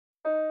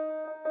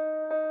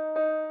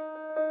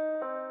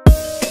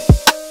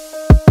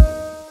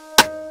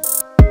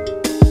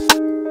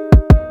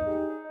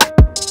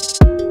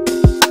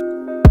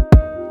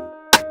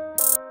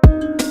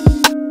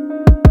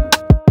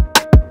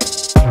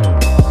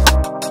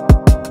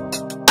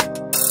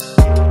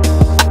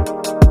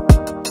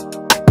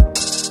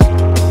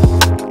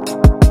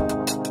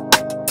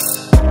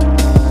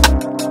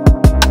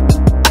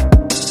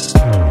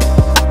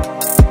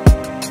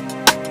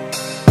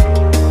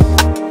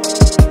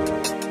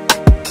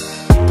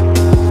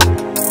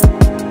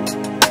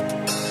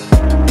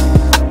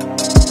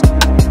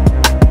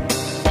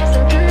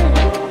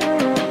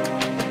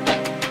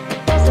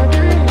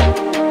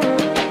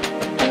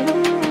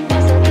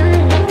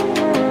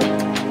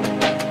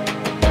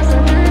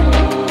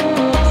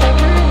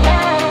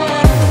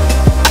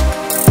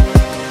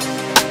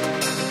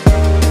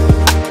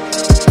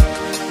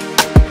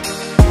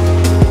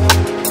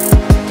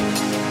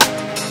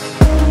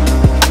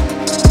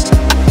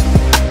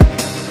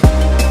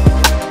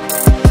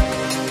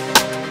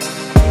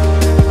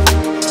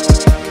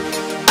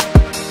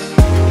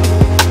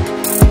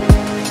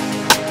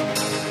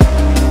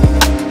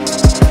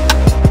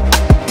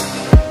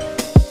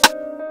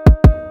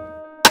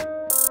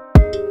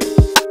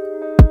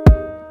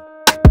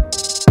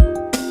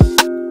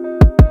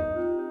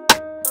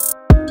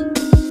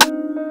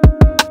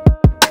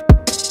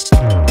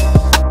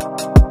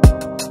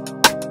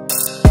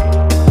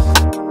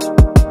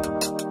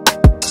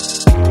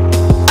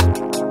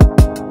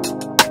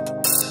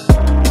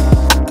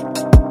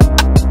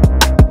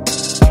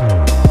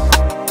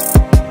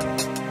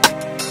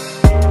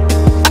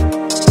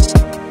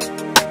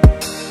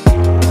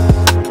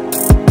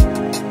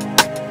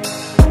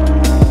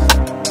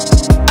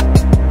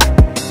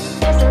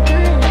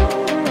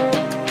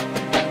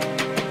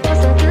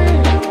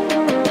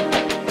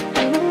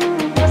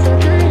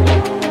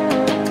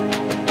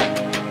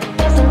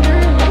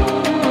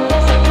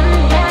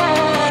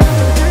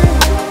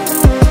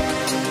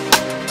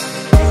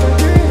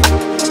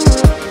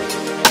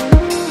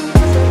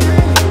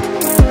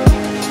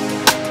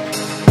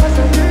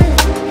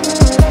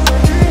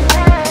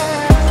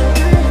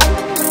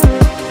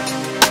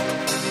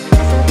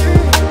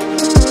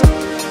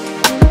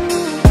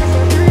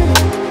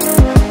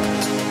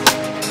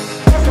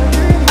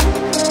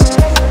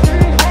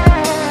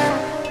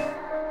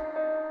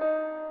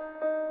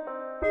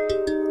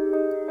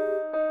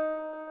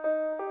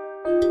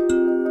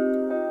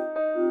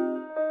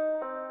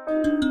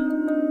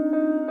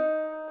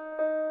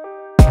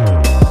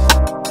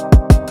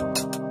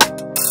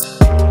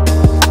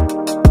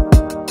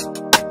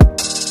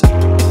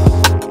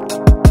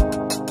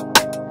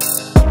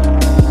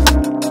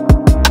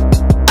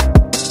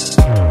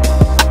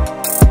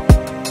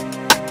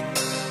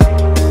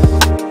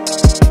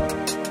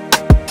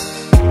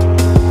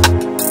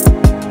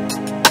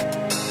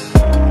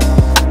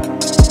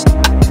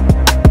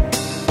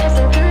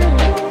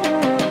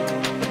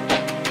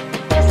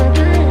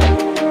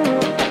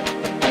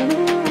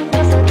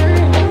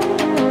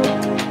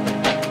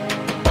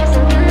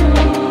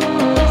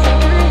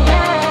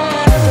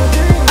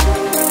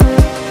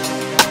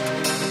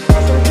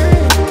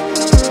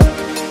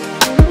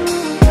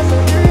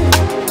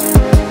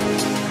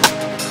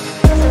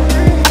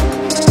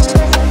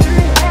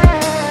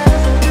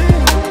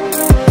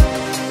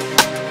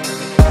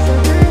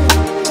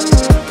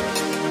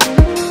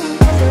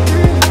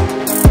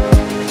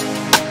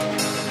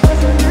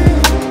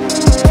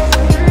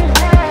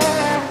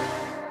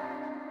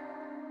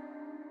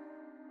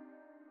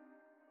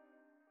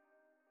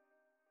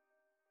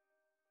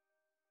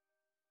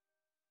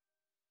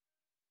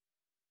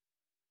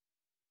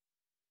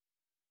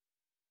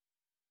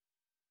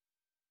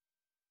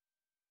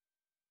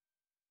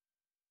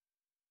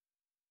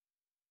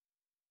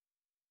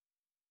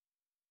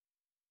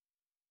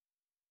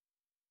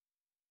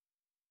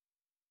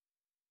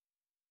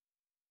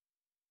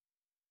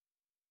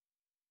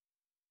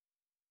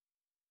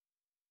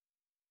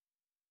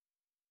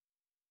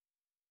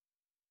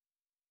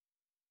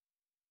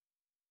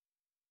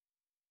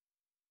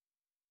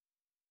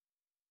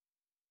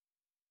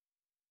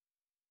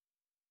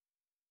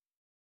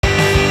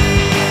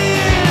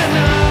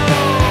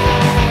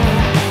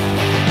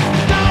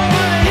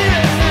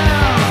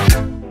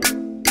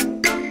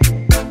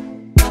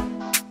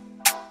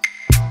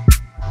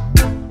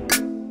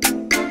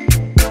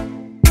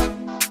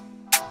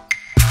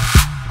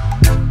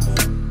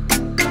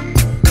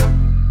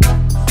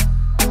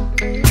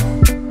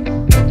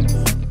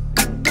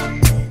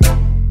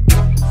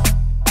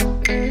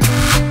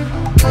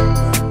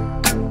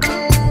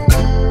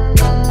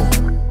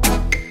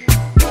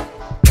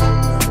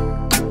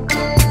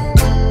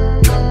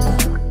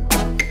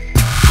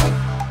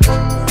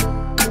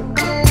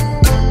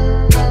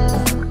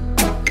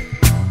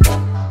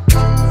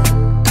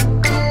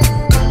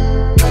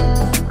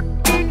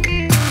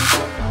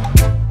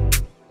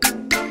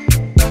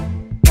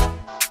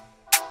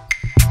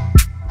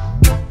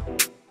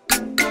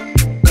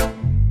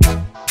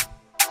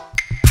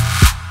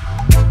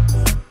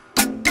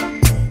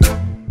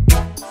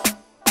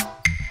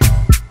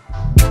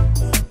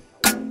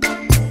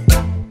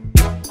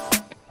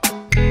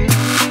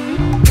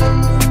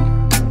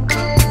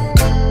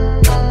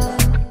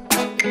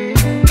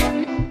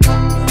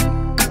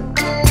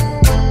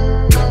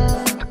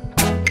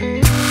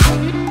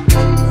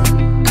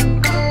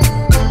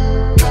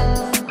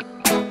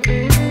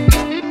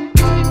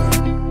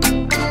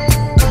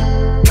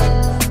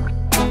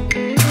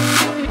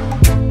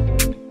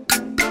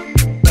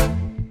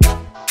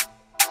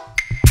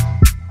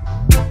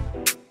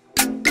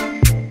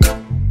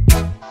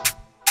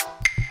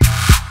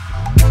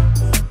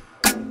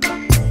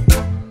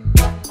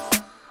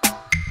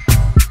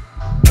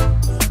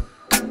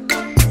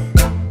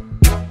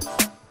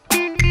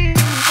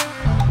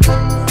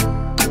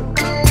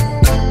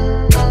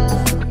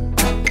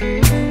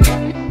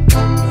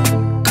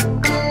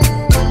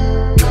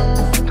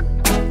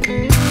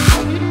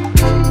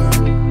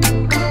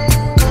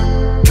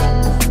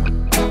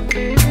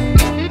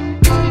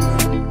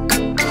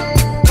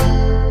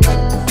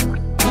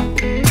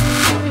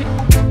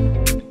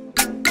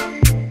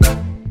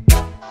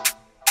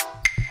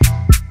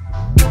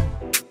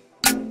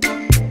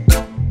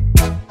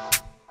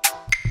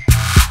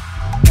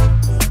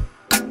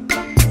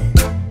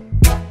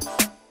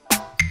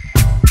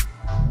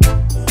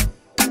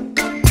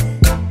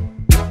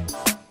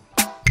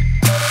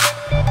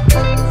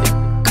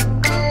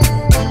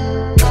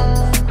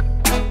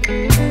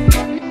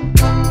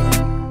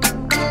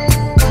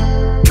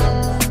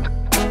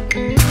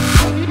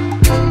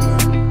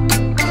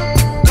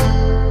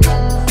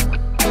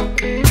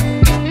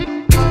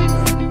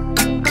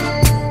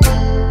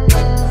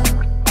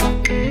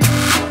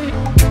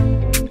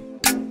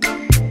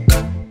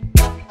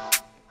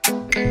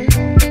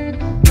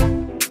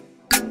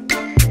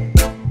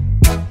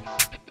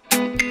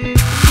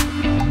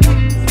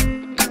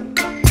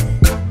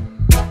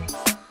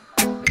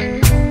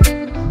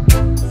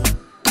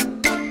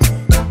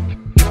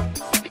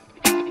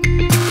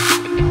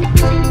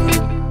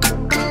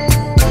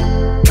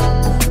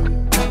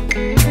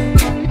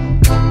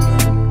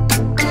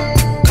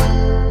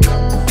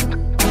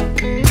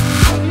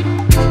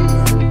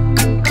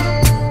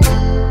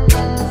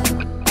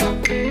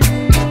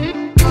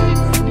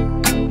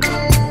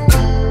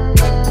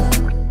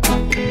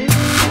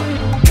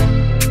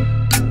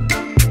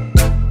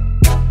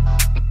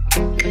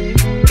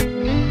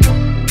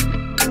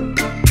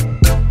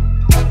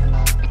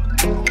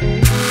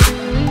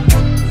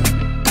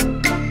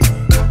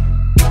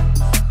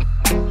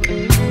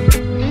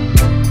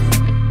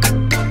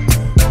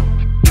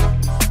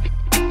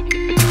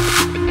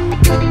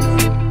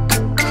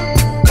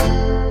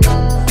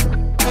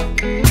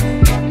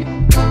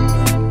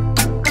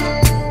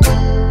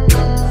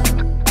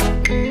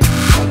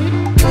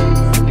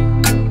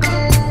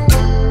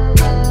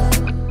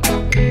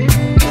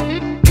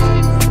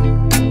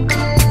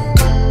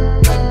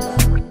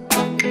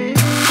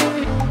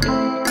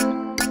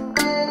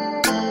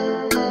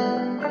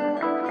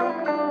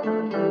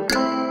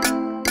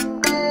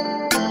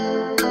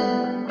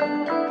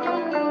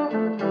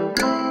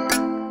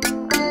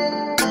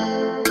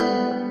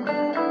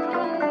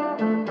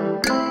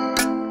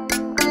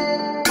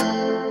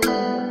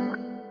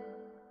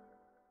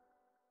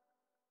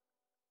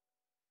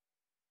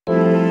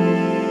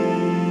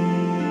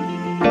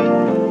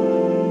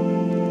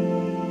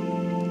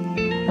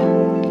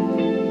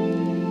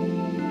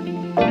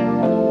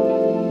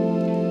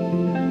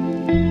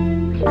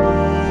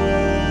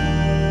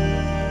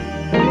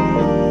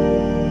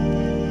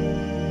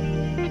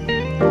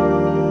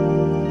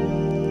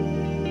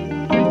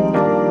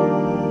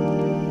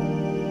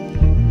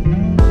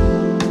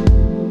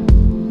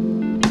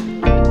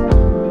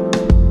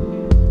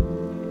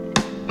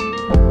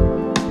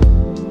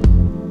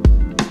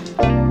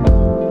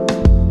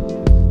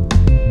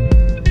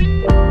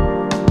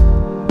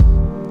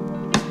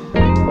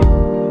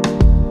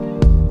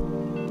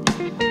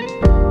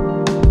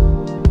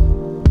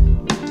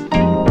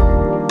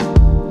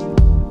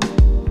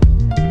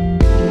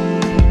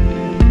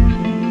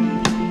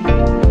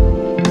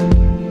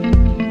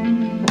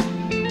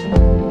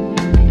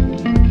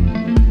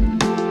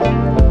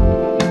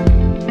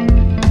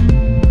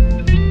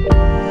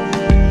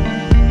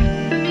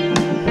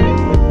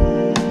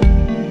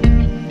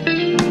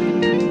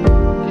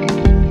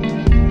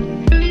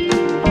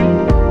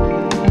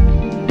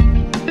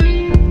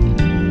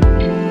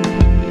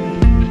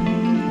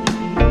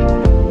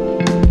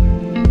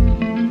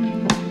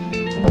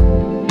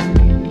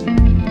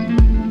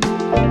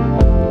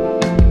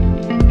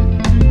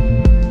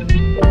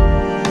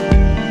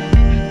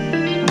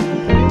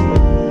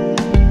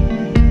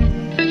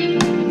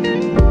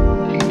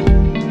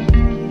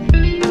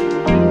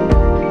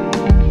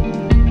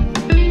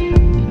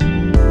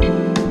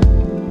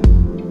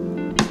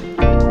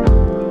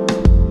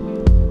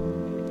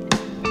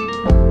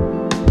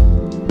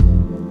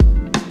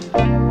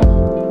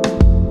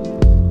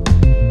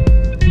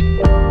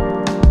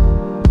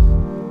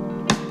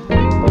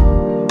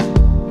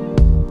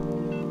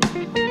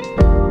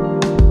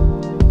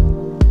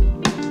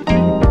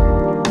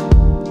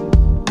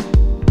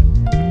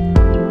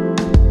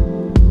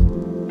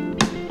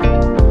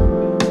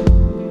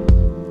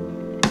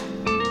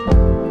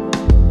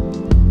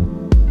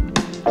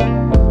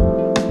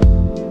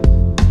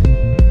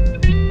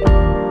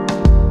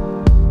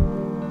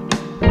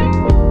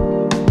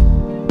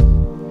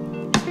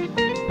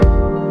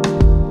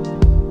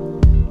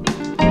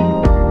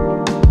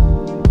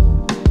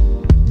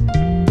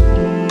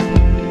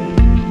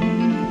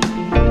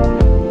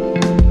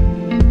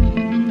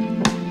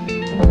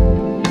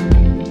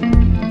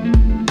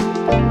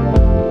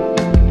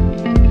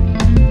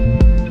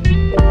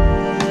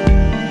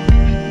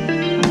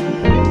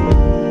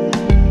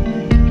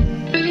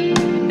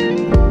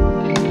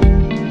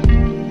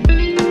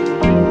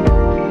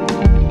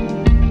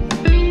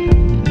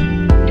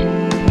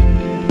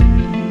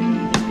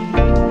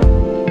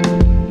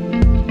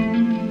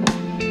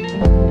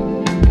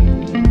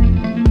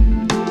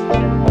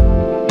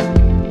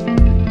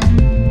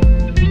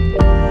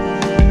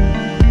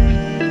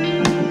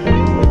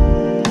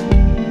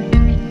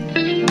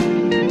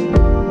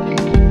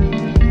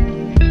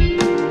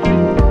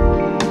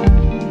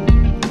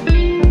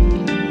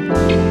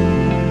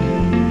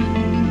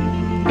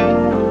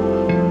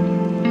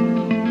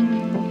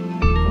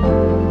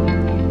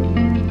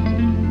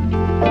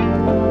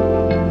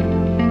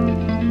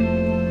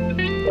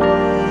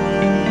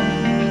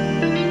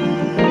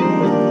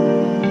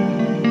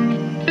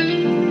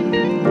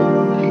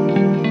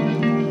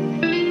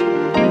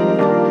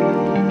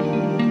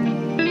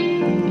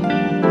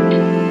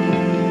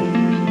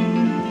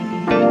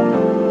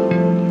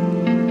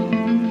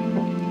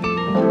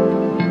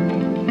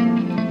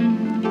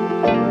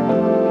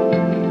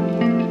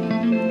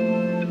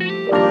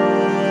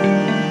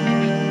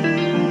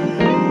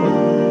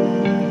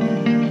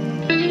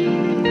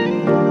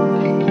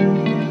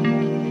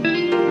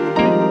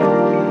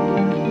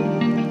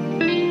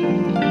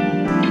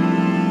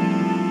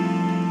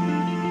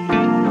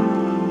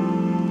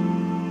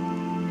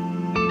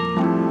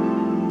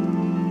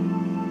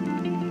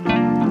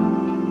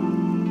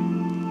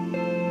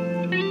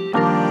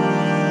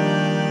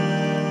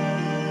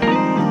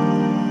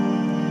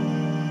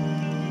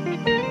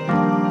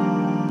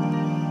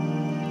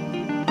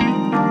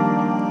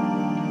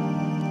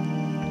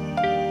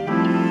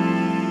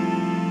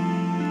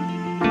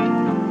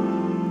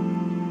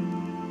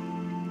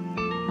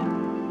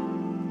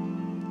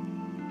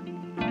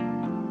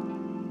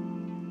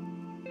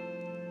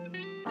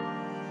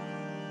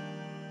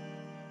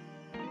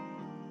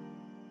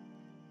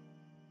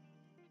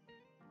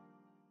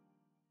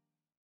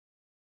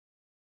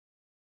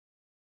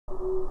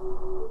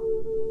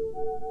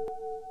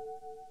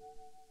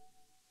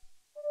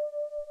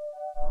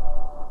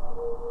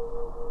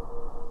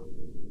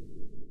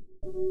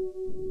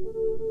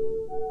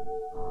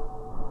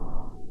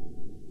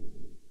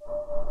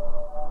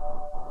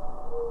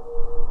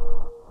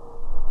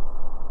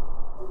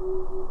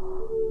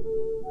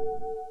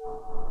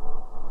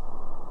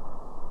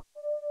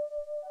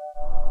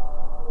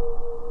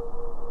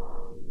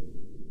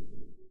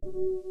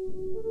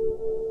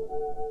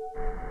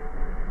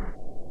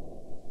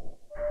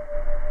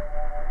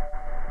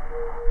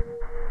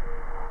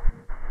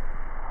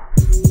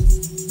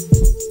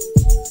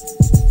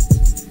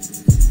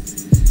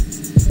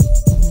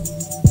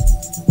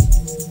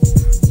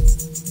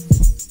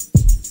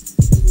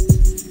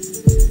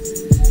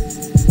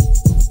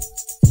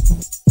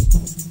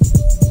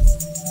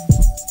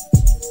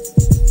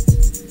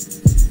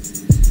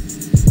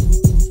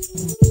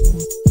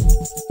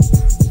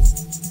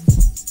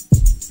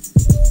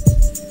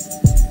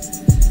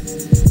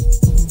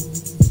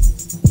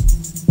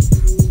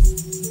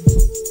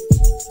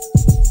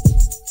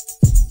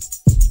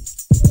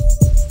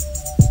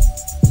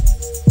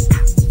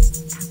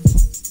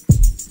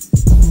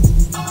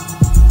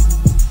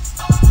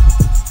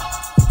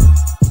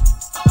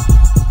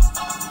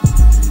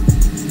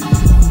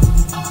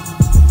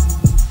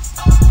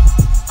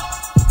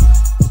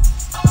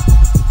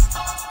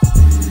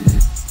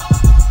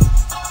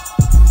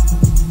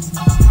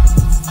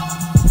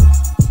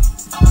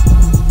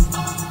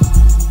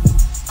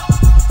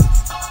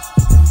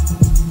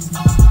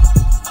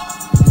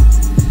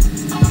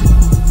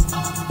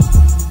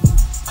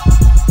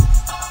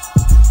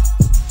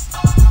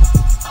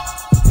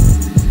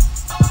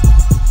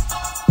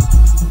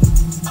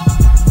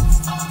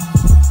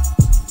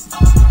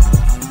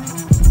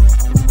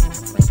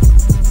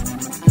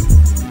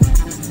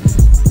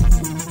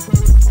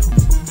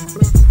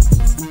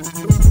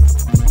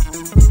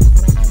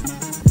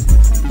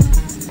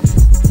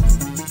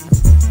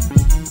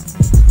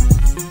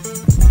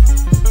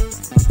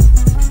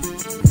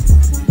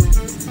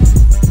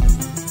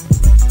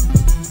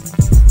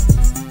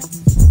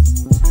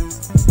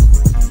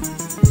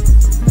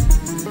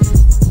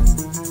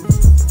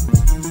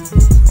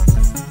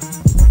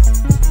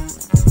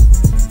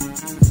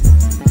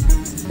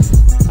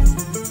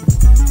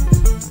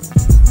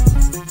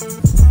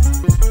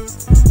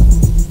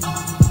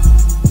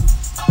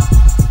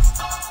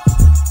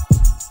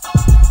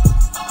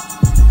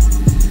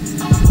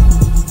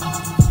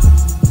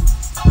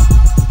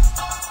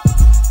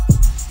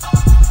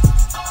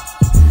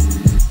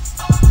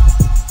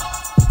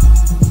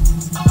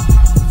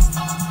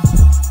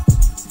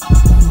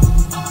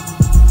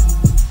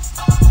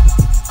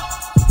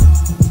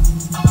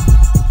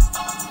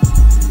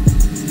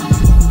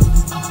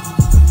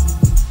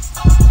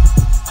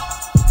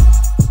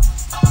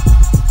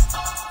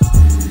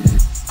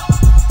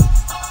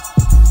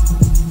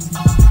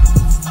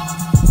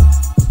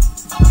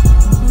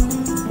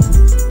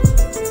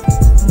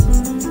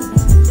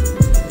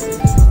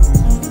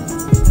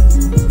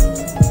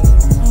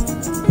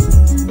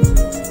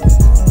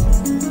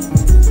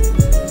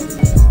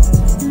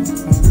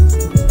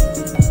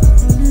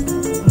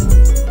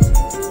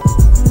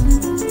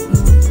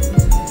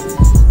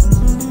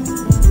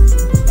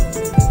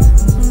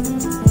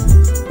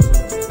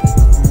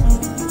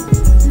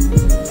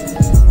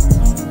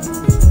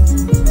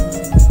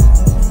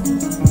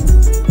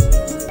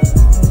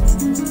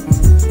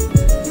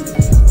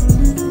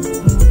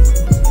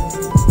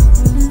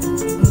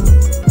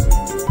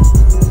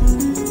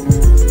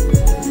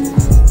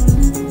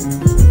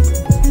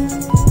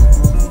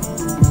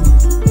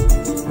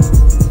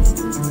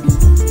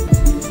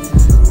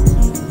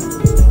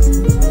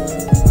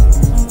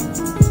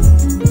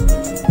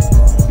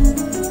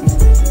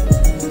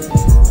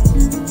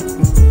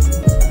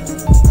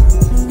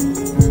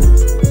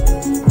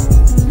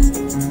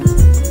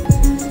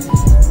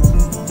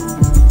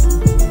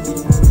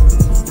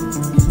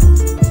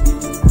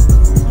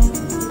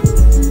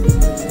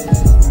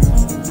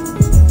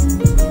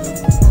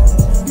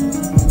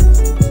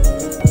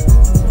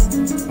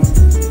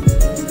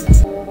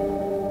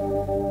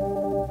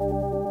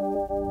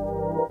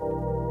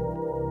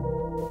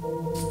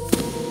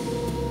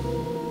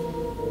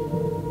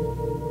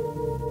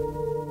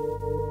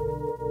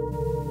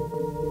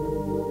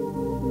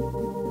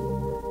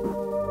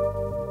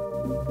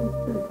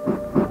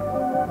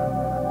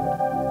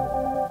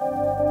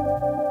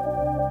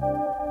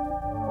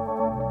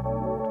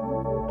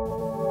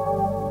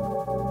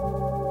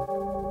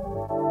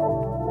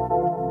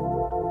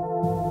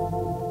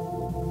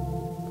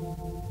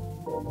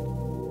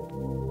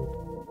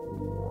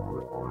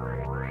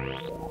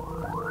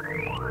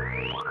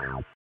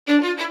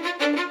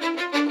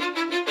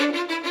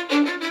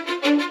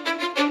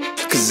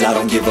'Cause I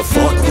don't give a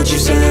fuck what you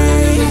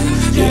say.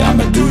 Yeah,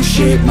 I'ma do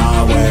shit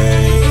my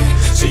way.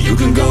 So you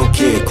can go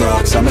kick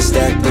rocks, I'ma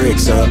stack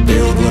bricks up,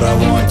 build what I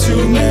want to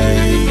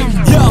make.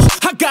 Yo,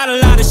 I got a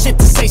lot of shit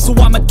to say, so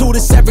I'ma do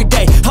this every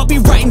day. I'll be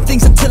writing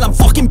things until I'm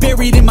fucking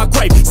buried in my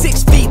grave.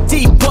 6 feet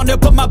deep under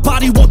harder, but my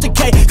body won't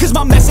decay. Cause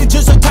my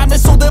messages are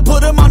timeless, so they'll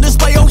put them on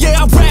display. Oh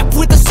yeah, I rap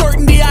with a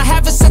certainty, I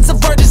have a sense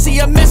of urgency,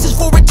 a message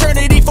for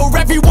eternity, for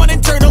everyone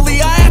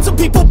internally. I had some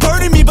people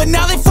burning me, but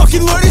now they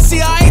fucking learn to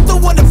see I ain't the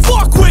one to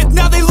fuck with,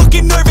 now they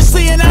looking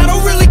nervously. And I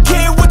don't really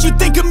care what you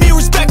think of me,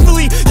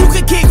 respectfully. You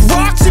can kick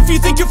rocks if you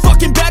think you're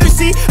fucking better,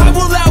 see I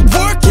will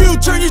outwork you,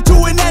 turn you to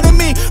an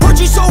enemy. Hurt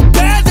you so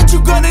bad that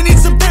you're gonna need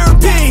some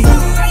therapy.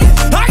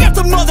 I got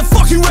the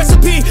motherfucking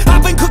recipe,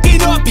 I've been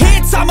cooking up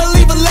hits, I'ma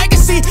leave a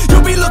legacy.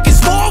 You'll be looking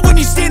small when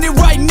you're standing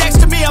right next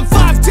to me. I'm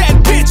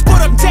 5'10", bitch,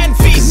 but I'm 10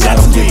 feet next to me. I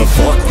don't give a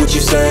fuck what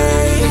you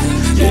say,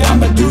 yeah,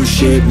 I'ma do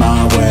shit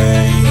my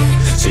way.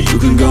 So you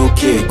can go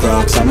kick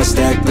rocks, I'ma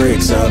stack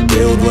bricks up,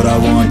 build what I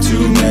want to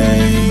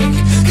make.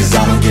 Cause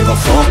I don't give a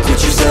fuck what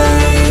you say,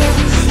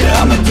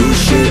 yeah, I'ma do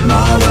shit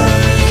my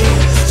way.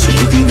 So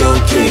you can go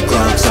kick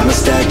rocks, I'ma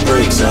stack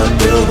bricks up,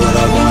 build what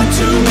I want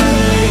to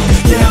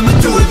make. Yeah, I'ma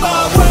do it my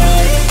way.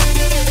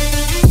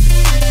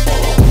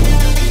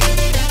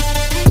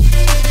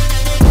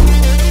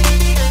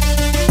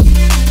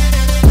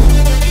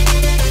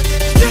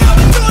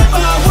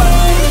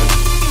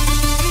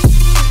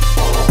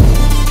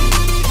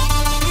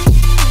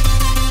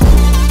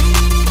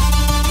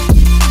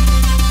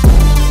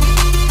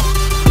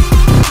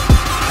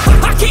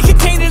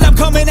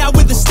 Coming out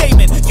with a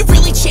statement. You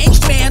really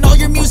changed, man, all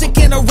your music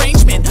and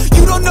arrangement.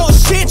 You don't know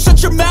shit,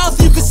 shut your mouth,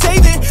 you can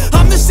save it.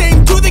 I'm the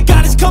same dude that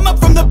got his come up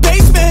from the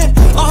basement.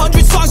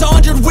 100 songs,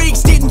 100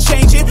 weeks, didn't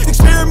change it.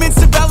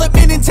 Experiments,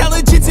 development,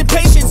 intelligence, and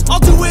patience.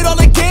 I'll do it all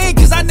again,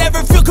 cause I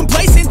never feel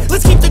complacent.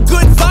 Let's keep the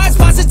good vibes,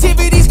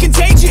 positivity's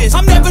contagious.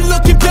 I'm never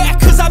looking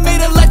back, cause I made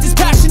a life that's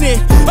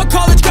passionate. A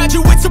college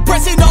graduate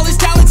suppressing all his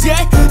talents,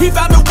 yeah. He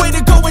found a way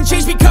to go and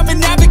change, become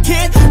an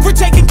advocate for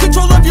taking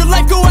control of your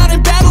life, go out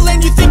and battle.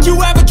 And you think you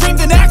have a dream,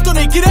 then act on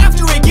it, get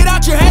after it, get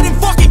out your head and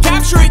fucking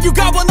capture it. You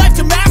got one life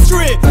to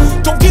master it.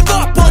 Don't give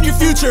up on your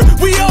future,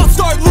 we all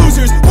start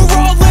losers. We're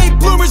all late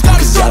bloomers,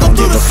 gotta struggle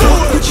through the sewer. I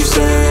don't give a fuck what you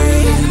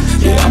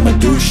say, yeah, I'ma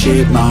do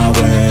shit my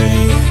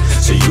way.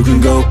 So you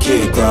can go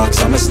kick rocks,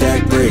 I'ma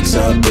stack bricks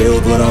up,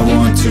 build what I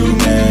want to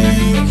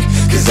make.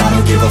 Cause I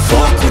don't give a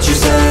fuck what you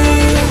say,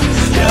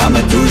 yeah,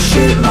 I'ma do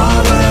shit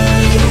my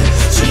way.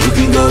 So you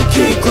can go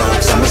kick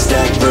rocks, I'ma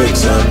stack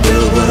bricks up,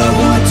 build what I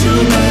want to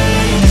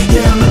make.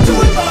 Yeah, I'ma do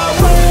it my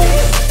way.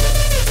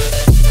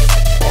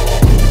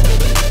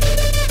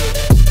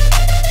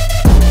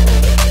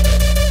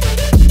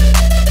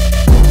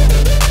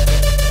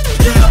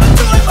 Yeah, I'ma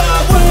do it my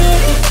way.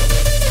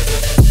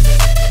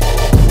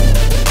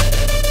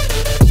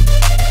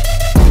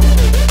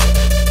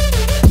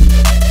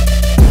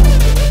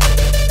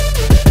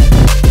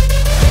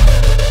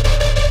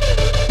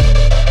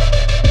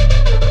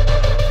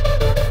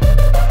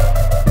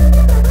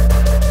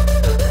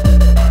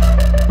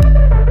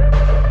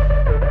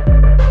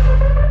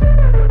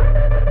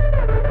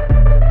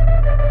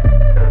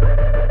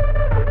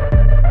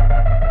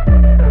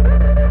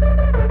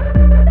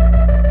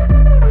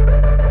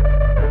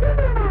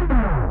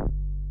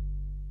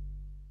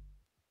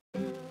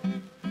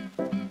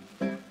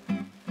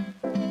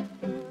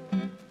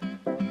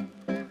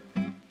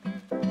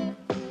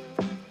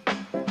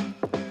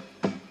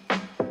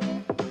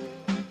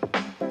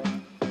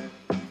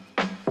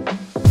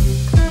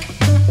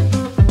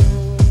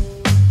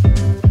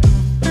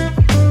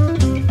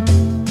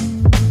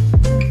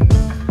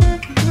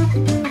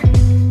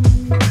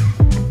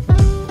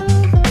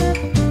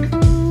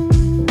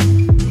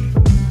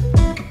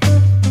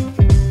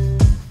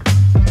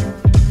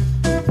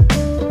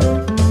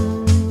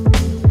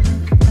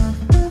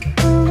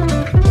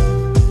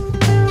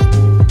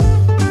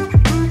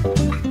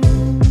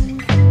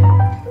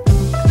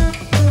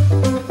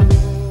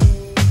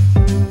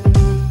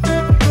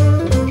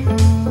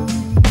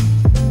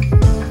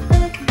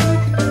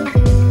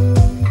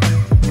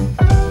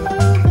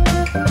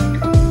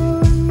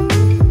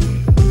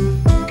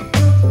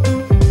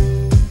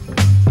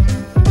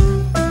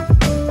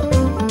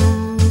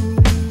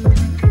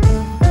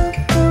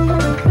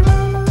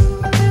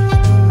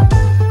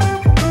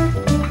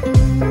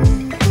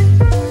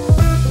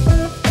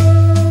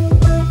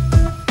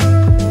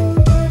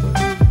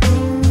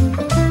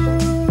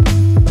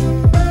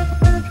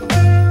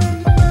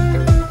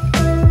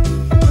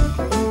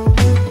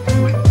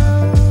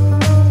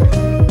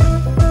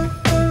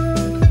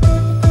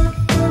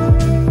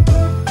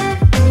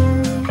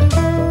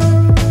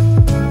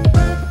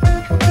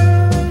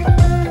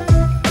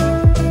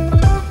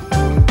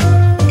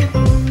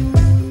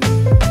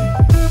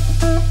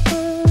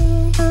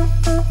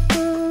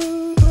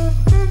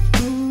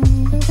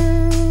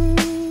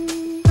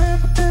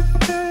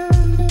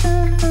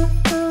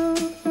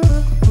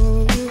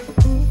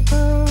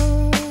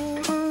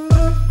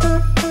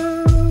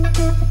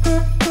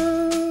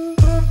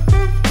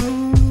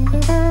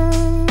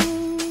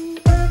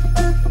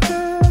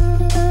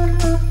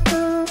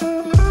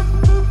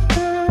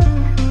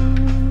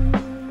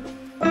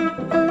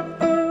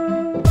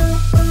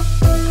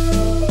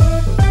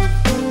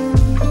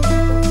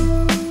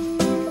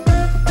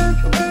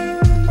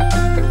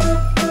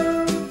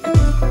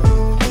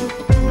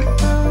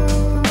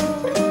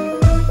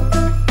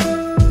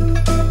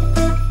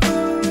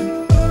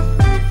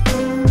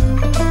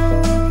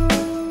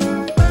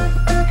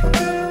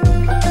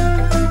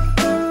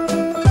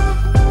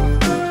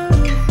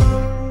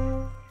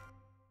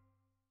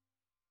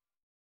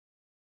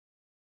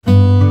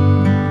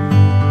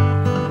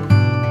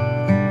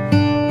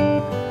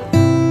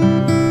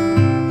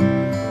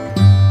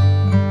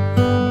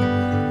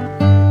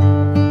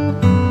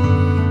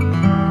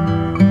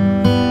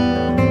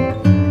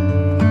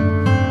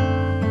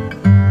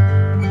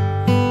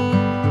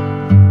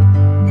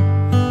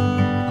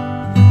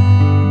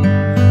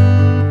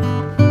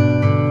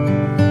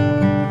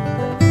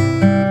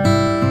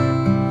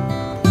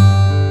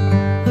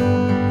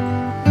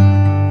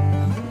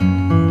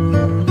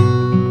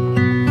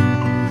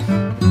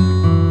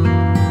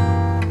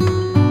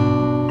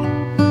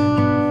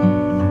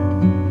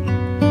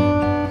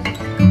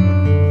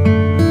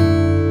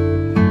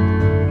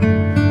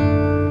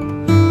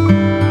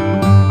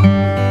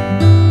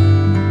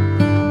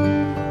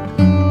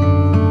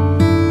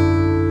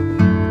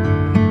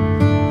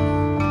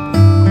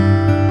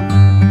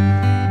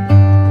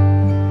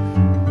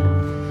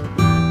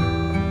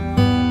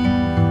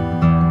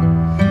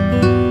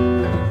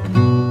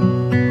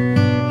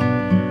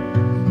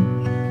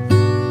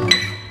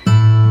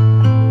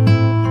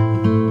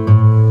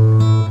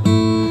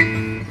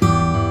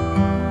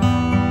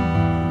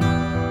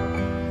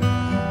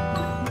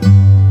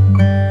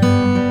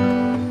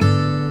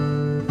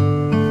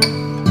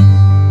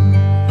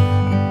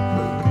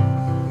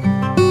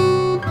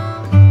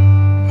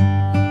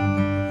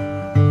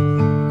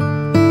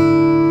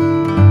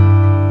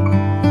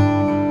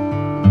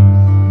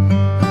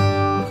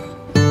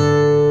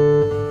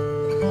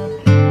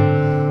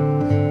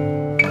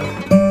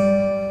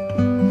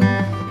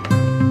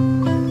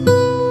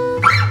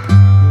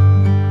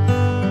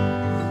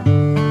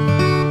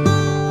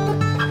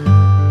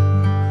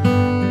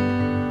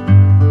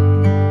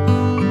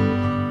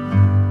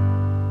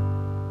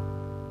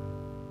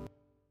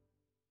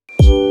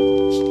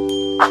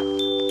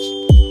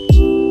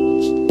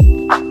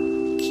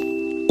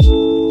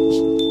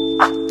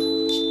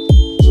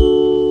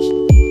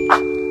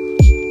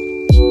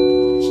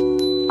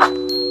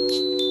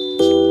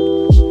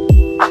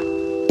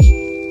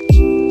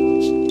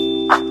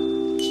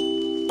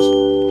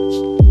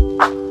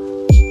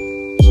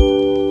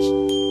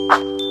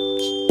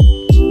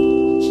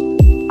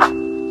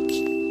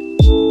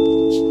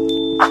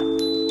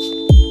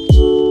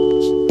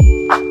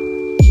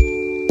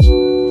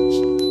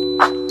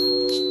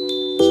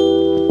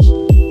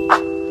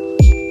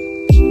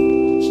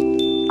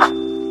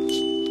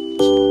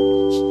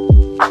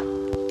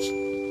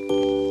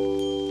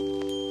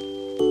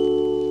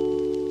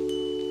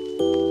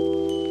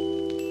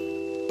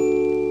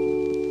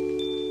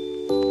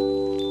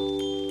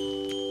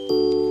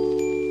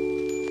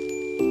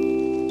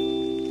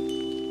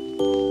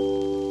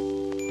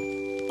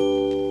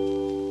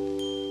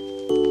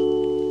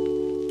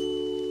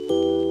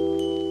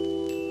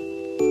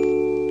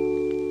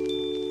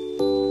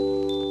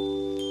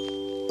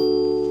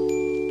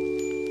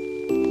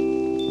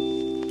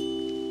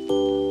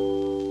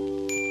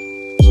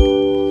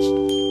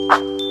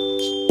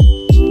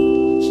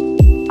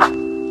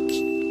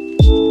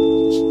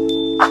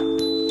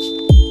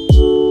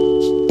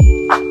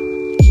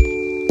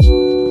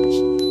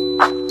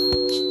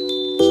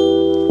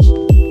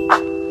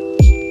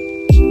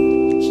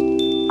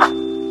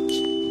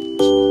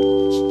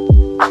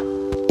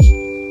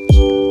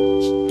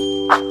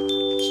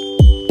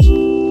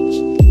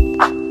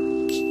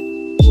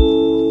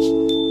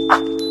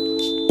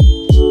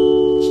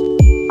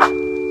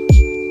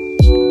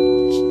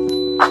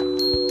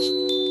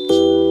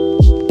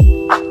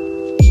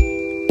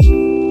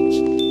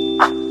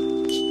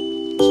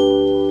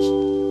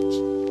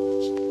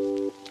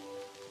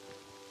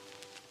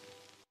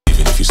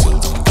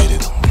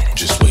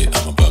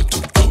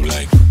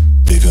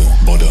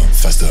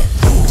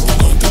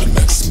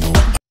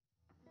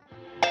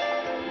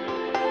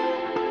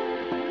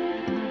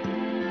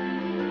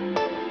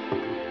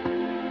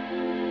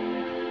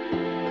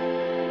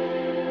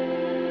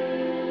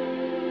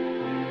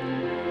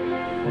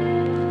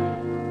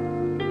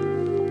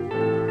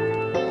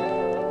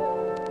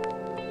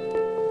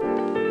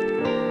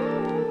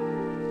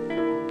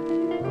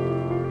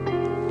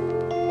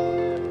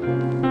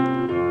 you.